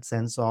lose that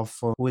sense of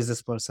who is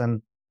this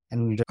person?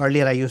 And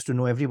earlier, I used to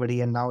know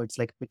everybody, and now it's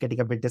like we're getting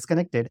a bit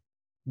disconnected.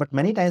 But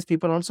many times,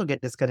 people also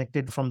get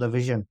disconnected from the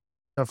vision,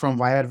 from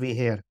why are we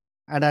here?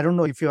 And I don't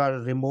know if you are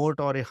remote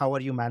or how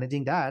are you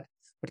managing that,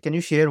 but can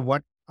you share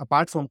what,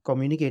 apart from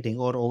communicating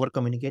or over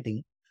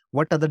communicating,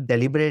 what other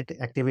deliberate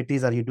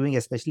activities are you doing,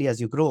 especially as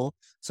you grow,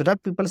 so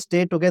that people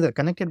stay together,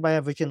 connected by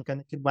a vision,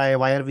 connected by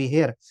why are we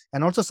here,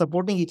 and also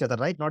supporting each other,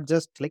 right? Not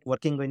just like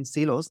working in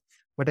silos,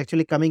 but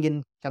actually coming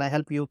in. Can I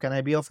help you? Can I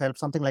be of help?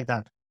 Something like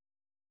that.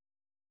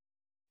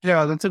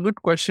 Yeah, that's a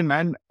good question.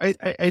 And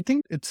I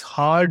think it's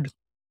hard.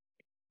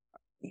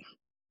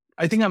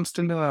 I think I'm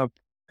still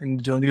in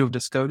the journey of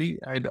discovery.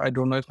 I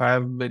don't know if I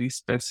have very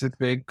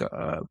specific,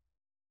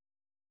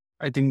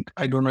 I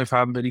don't know if I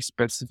have very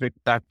specific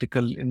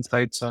tactical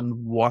insights on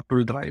what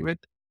will drive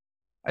it.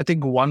 I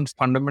think one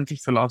fundamental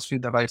philosophy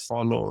that I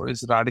follow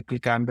is radical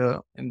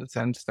candor, in the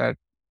sense that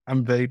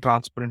I'm very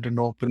transparent and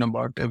open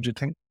about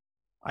everything.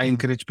 I Mm,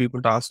 encourage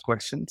people to ask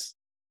questions,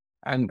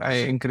 and I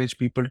encourage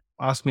people to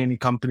ask me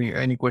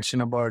any question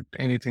about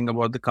anything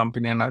about the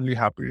company, and I'll be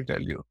happy to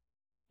tell you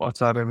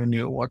what's our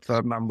revenue, what's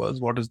our numbers,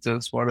 what is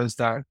this, what is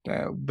that,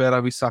 where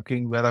are we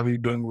sucking, where are we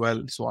doing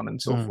well, so on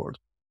and so mm, forth.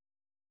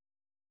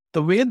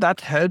 The way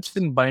that helps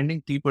in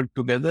binding people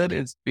together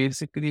is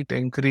basically it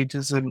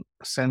encourages a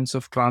sense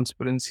of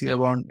transparency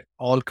around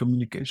all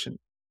communication.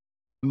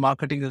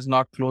 Marketing is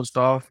not closed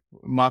off.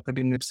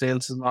 Marketing and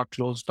sales is not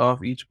closed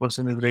off. Each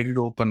person is ready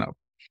to open up.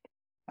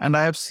 And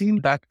I have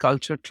seen that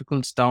culture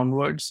trickles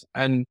downwards,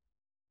 and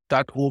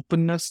that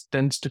openness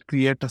tends to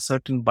create a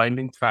certain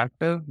binding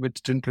factor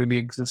which didn't really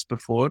exist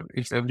before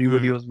if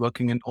everybody mm, was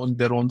working in on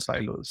their own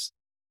silos.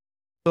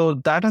 So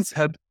that has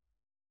helped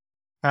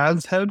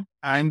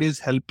and is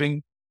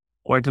helping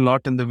quite a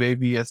lot in the way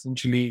we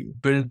essentially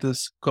build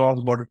this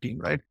cross-border team,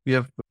 right? We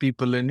have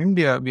people in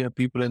India, we have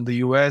people in the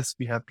US,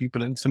 we have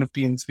people in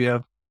Philippines,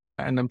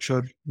 and I'm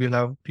sure we'll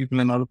have people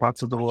in other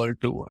parts of the world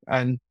too.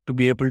 And to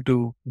be able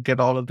to get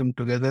all of them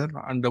together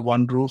under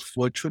one roof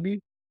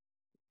virtually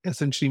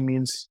essentially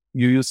means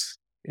you use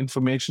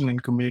information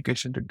and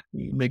communication to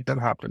make that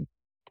happen.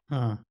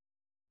 Hmm.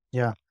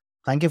 Yeah.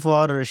 Thank you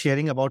for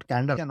sharing about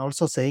candor and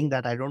also saying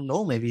that I don't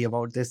know maybe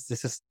about this.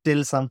 This is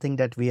still something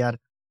that we are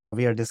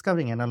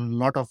discovering, and a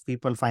lot of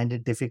people find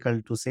it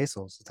difficult to say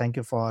so. So thank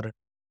you for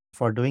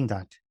doing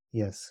that.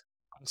 Yes.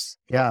 Of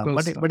Yeah.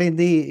 course, But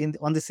in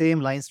on the same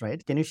lines,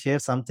 right? Can you share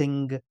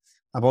something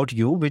about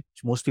you which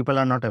most people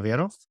are not aware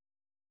of?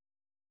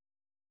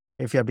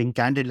 If you're being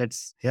candid,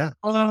 let's yeah.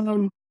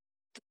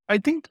 I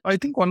think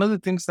one of the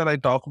things that I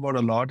talk about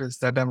a lot is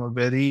that I'm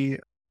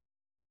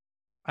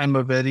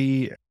a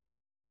very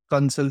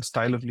consult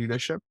style of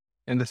leadership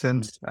in the Mm,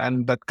 sense,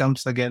 and that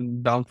comes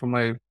again down from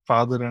my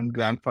father and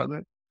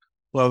grandfather,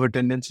 who have a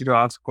tendency to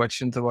ask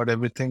questions about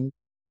everything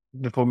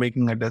before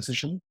making a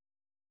decision.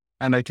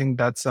 And I think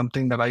that's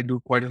something that I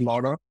do quite a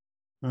lot of.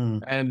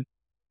 mm, And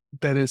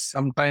there is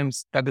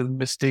sometimes that is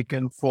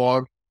mistaken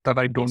for that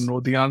I don't know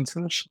the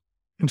answers.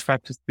 In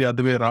fact, it's the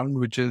other way around,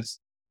 which is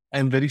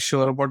I'm very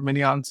sure about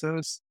many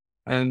answers,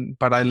 and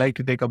but I like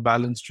to take a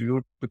balanced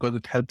view because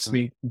it helps mm,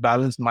 me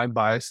balance my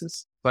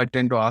biases. So I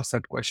tend to ask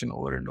that question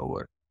over and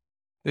over.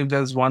 If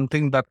there's one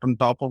thing that on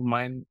top of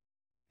mind,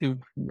 if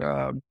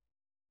uh,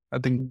 I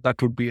think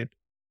that would be it.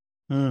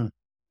 mm.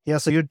 Yeah.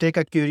 So you take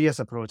a curious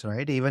approach,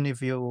 right? Even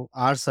if you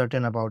are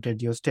certain about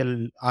it, you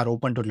still are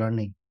open to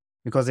learning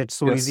because it's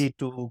so Yes. easy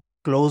to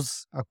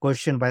close a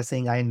question by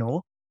saying I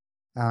know,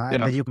 and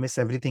Yeah. then you miss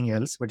everything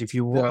else. But if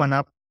you Yeah. open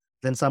up,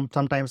 then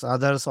sometimes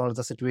others or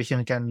the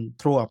situation can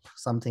throw up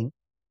something,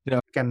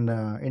 Yeah. can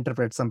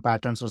interpret some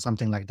patterns or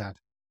something like that.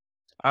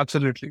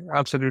 Absolutely.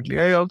 Absolutely.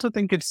 I also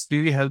think it's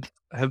really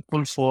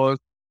helpful for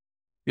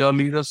your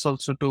leaders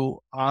also to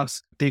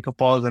ask, take a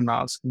pause and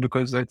ask,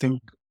 because I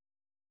think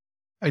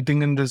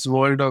in this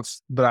world of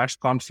brash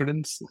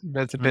confidence,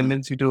 there's a Mm.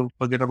 tendency to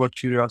forget about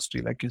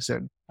curiosity, like you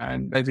said.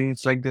 And I think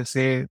it's like they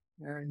say,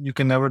 you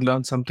can never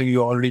learn something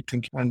you already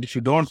think. And if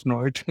you don't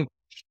know it,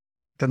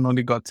 then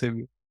only God save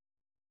you.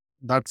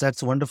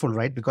 That's wonderful,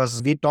 right?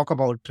 Because we talk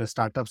about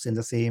startups in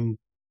the same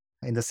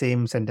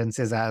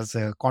sentences as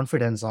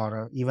confidence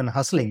or even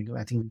hustling.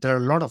 I think there are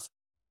a lot of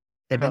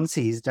Yeah.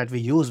 tendencies that we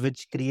use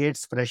which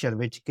creates pressure,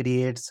 which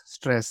creates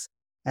stress,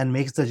 and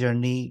makes the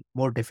journey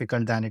more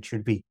difficult than it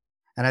should be.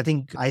 And I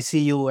think I see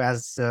you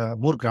as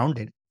more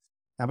grounded.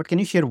 But can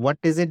you share what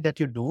is it that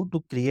you do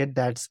to create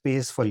that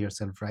space for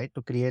yourself, right?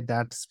 To create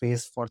that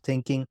space for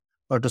thinking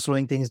or to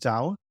slowing things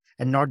down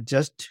and not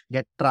just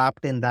get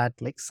trapped in that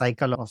like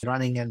cycle of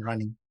running and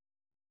running.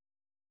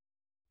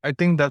 I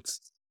think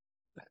that's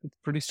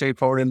pretty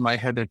straightforward in my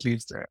head, at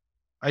least.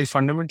 I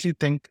fundamentally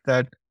think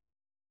that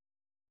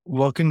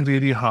working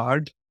really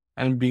hard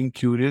and being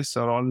curious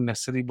are all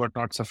necessary but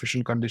not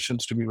sufficient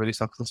conditions to be very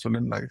successful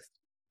in life.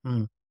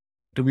 Mm,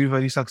 To be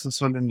very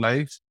successful in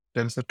life,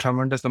 there is a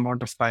tremendous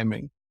amount of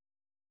timing,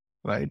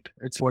 right?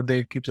 It's what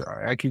I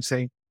keep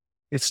saying.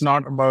 It's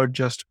not about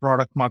just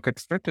product market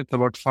fit. It's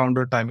about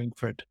founder timing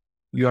fit.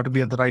 You have to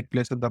be at mm, the right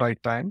place at the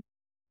right time.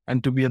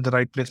 And to be at the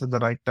right place at the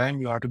right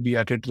time, you have to be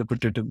at it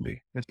repetitively.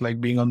 It's like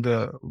being on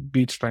the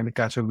beach trying to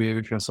catch a wave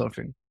if you're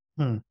surfing.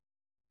 mm,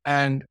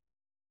 And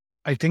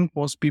I think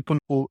most people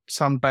who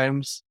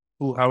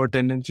have a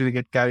tendency to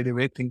get carried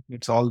away think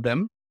it's all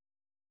them,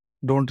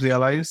 don't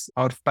realize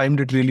or timed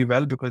it really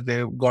well because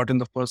they got in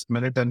the first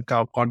minute and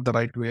caught the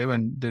right wave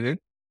and did it,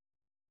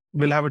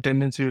 will have a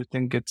tendency to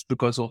think it's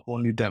because of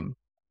only them.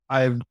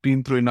 I've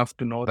been through enough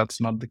to know that's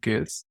not the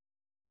case.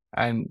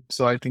 And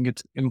so I think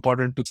it's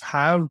important to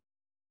have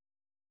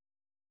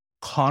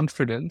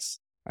confidence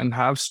and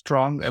have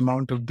strong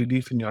amount of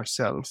belief in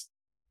yourself,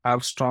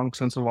 have strong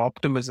sense of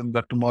optimism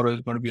that tomorrow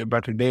is going to be a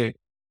better day.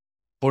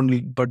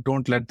 Only, but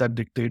don't let that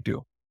dictate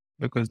you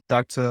because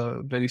that's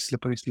a very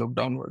slippery slope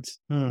downwards.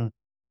 mm.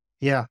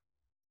 Yeah.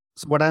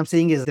 So what I'm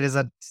saying is there is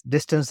a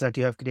distance that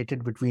you have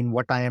created between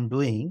what I am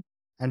doing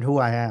and who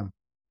I am.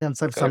 And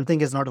so if Correct.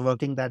 something is not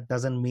working, that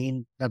doesn't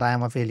mean that I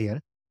am a failure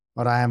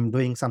or I am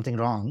doing something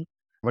wrong.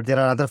 But there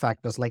are other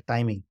factors like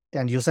timing.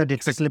 And you said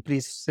it's a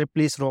Correct.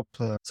 slippery slope.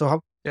 So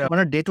how Yeah. on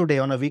a day to day,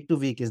 on a week to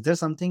week, is there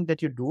something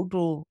that you do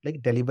to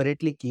like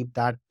deliberately keep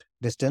that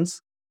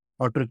distance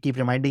or to keep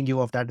reminding you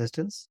of that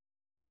distance?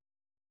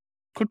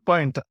 Good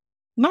point.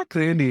 Not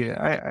really.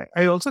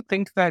 I also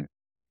think that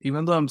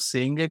even though I'm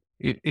saying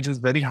it is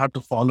very hard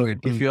to follow it.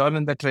 If Mm, you are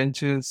in the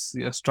trenches,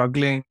 you're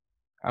struggling.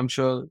 I'm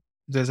sure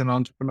there's an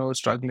entrepreneur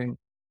struggling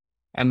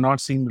and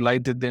not seeing the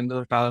light at the end of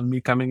the tunnel.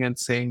 Me coming and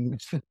saying,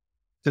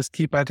 just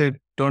keep at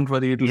it. Don't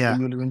worry, yeah.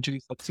 you'll eventually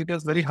succeed.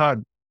 It's very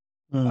hard.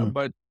 Mm,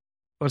 But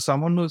for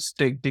someone who's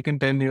taken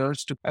 10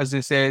 years to, as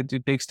they say,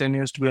 it takes 10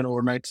 years to be an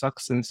overnight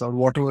success or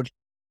whatever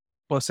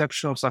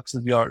perception of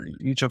success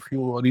each of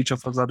you or each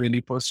of us are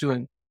really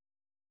pursuing,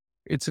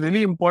 it's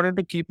really important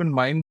to keep in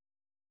mind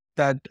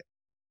that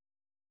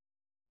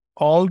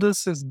all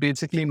this is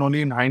basically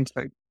only in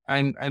hindsight.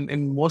 And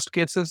in most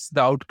cases,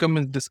 the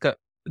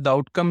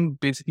outcome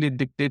basically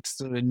dictates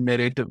the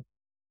narrative,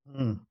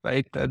 Mm,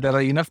 right? There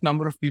are enough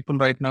number of people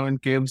right now in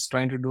caves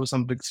trying to do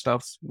some big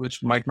stuff,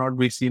 which might not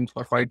be seen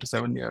for 5 to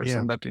 7 years, yeah.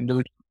 and that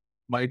individual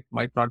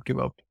might not give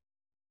up.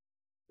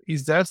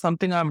 Is there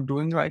something I'm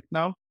doing right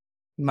now?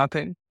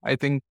 Nothing. I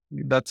think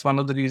that's one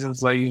of the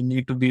reasons why you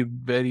need to be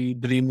very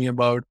dreamy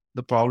about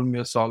the problem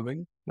you're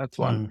solving. That's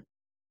one. Mm,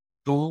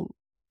 Two,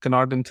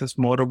 cannot insist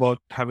more about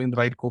having the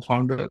right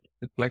co-founder.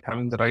 It's like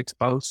having the right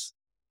spouse.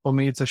 For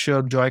me, it's a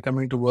sheer joy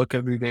coming to work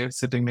every day,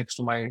 sitting next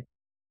to my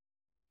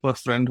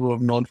first friend who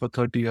I've known for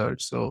 30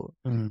 years. So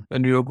mm.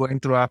 when you're going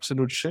through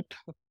absolute shit,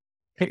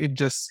 it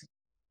just,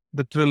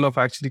 the thrill of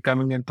actually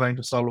coming and trying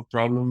to solve a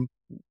problem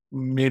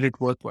made it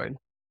worthwhile.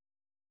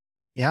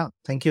 Yeah.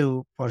 Thank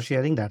you for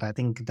sharing that. I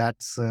think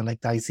that's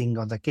like the icing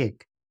on the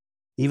cake.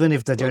 Even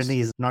if the Plus,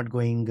 journey is not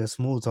going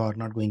smooth or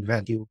not going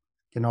well, you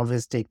can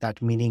always take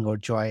that meaning or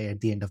joy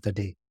at the end of the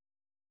day.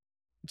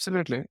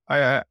 absolutely.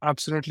 I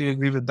absolutely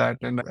agree with that.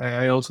 And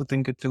I also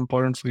think it's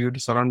important for you to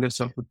surround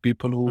yourself with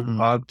people who Mm,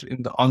 are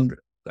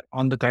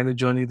on the kind of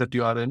journey that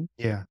you are in.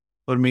 yeah.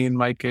 For me, in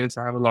my case,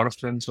 I have a lot of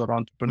friends who are Mm,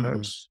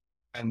 entrepreneurs,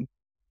 and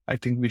I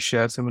think we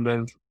share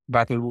similar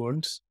battle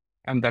wounds,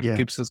 and that yeah.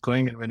 keeps us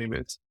going in many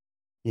ways.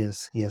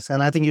 Yes. Yes.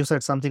 And I think you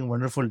said something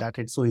wonderful that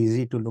it's so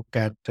easy to look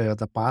at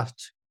the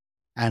past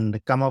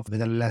and come up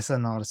with a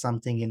lesson or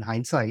something in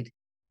hindsight,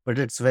 but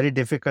it's very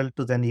difficult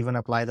to then even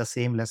apply the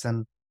same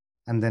lesson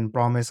and then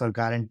promise or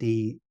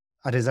guarantee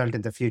a result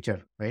in the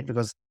future, right?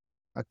 Because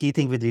a key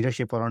thing with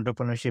leadership or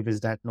entrepreneurship is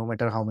that no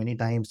matter how many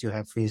times you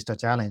have faced a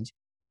challenge,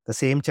 the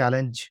same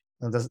challenge,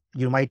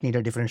 you might need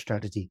a different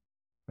strategy,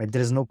 right?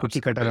 There is no cookie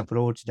cutter Absolutely.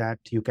 approach that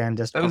you can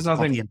just There is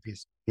copy nothing. and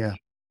paste. Yeah.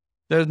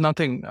 There's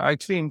nothing.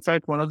 Actually, in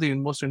fact, one of the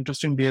most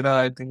interesting data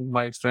I think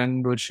my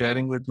friend was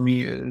sharing with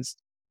me is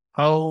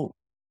how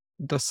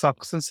the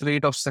success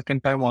rate of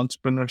second time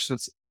entrepreneurs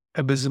is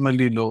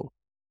abysmally low,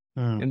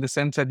 Mm, in the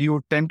sense that you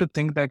would tend to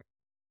think that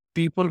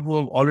people who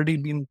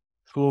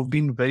have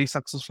been very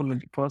successful in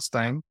the first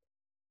time,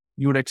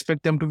 you would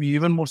expect them to be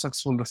even more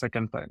successful the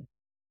second time.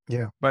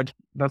 yeah. But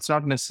that's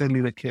not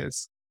necessarily the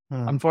case.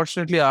 Mm,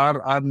 Unfortunately,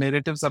 our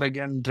narratives are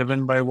again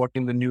driven by what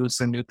in the news,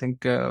 and you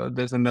think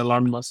there's an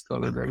Elon Musk or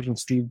there's a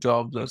Steve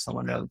Jobs or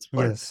someone else,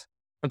 but yes.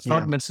 that's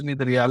not Yeah. necessarily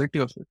the reality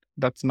of it.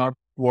 That's not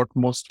what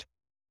most.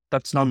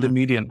 That's not the Mm,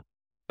 median.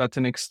 That's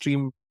an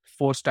extreme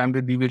 4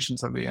 standard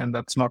deviations away, and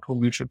that's not who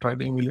we should try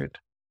to emulate.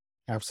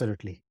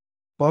 absolutely.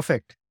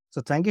 Perfect.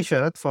 So thank you,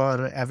 Sharat,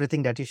 for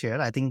everything that you share.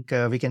 I think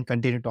we can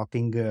continue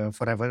talking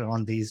forever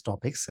on these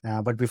topics.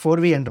 But before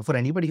we end, for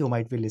anybody who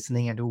might be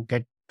listening and who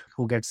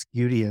gets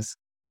curious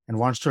and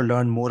wants to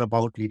learn more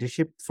about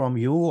leadership from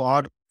you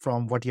or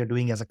from what you're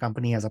doing as a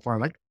company, as a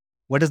product,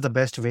 what is the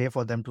best way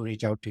for them to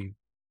reach out to you?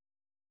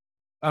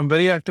 I'm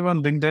very active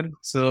on LinkedIn,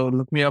 so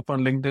look me up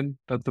on LinkedIn.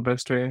 That's the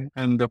best way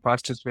and the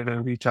fastest way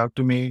to reach out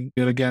to me.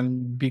 Here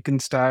again, Beacon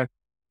Stack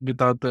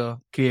without the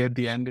K at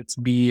the end. It's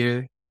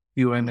Mm.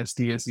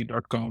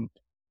 BAUNSTAC.com.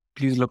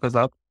 Please look us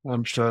up.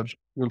 I'm sure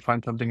you'll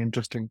find something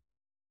interesting.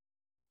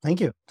 Thank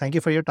you. Thank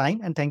you for your time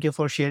and thank you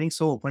for sharing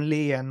so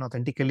openly and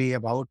authentically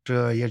about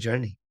your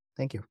journey.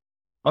 Thank you.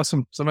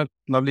 Awesome. Sumit,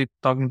 lovely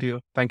talking to you.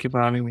 Thank you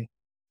for having me.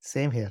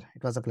 Same here.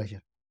 It was a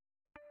pleasure.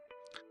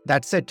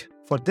 That's it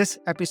for this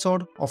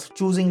episode of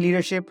Choosing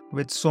Leadership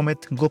with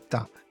Sumit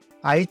Gupta.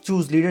 I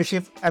choose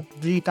leadership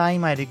every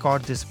time I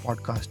record this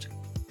podcast,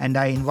 and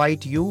I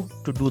invite you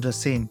to do the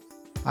same.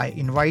 I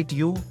invite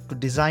you to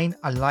design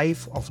a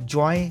life of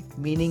joy,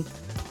 meaning,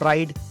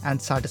 pride,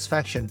 and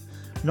satisfaction,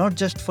 not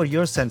just for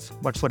yourself,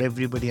 but for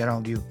everybody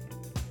around you.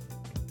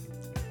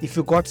 If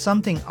you got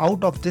something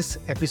out of this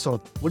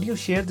episode, would you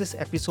share this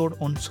episode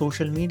on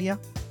social media?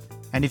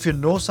 And if you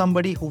know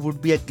somebody who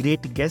would be a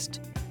great guest,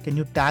 can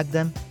you tag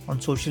them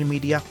on social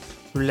media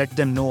to let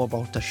them know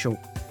about the show?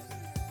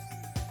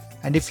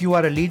 And if you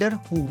are a leader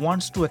who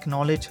wants to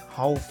acknowledge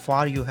how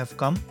far you have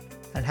come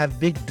and have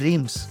big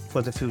dreams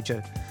for the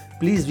future,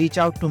 please reach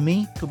out to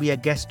me to be a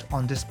guest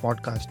on this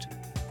podcast.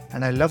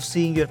 And I love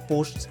seeing your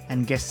posts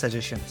and guest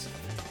suggestions.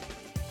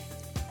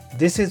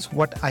 This is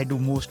what I do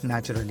most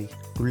naturally,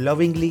 to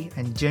lovingly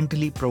and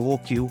gently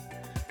provoke you,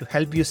 to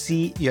help you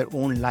see your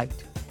own light,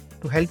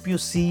 to help you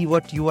see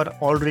what you are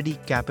already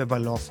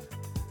capable of.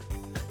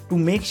 To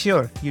make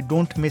sure you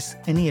don't miss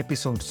any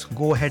episodes,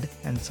 go ahead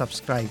and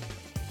subscribe.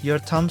 Your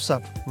thumbs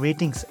up,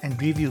 ratings, and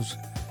reviews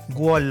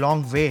go a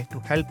long way to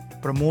help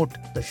promote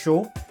the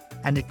show,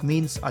 and it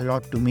means a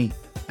lot to me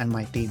and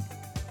my team.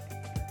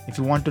 If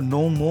you want to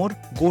know more,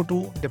 go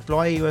to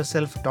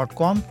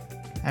deployyourself.com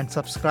and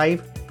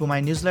subscribe to my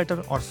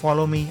newsletter or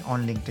follow me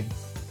on LinkedIn.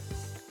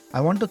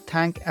 I want to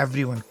thank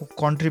everyone who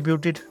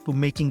contributed to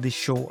making this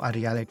show a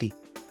reality,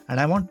 and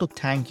I want to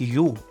thank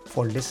you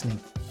for listening.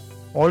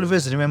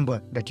 Always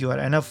remember that you are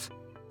enough,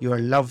 you are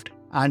loved,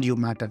 and you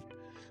matter.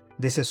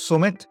 This is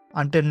Sumit.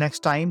 Until next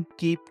time,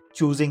 keep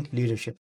choosing leadership.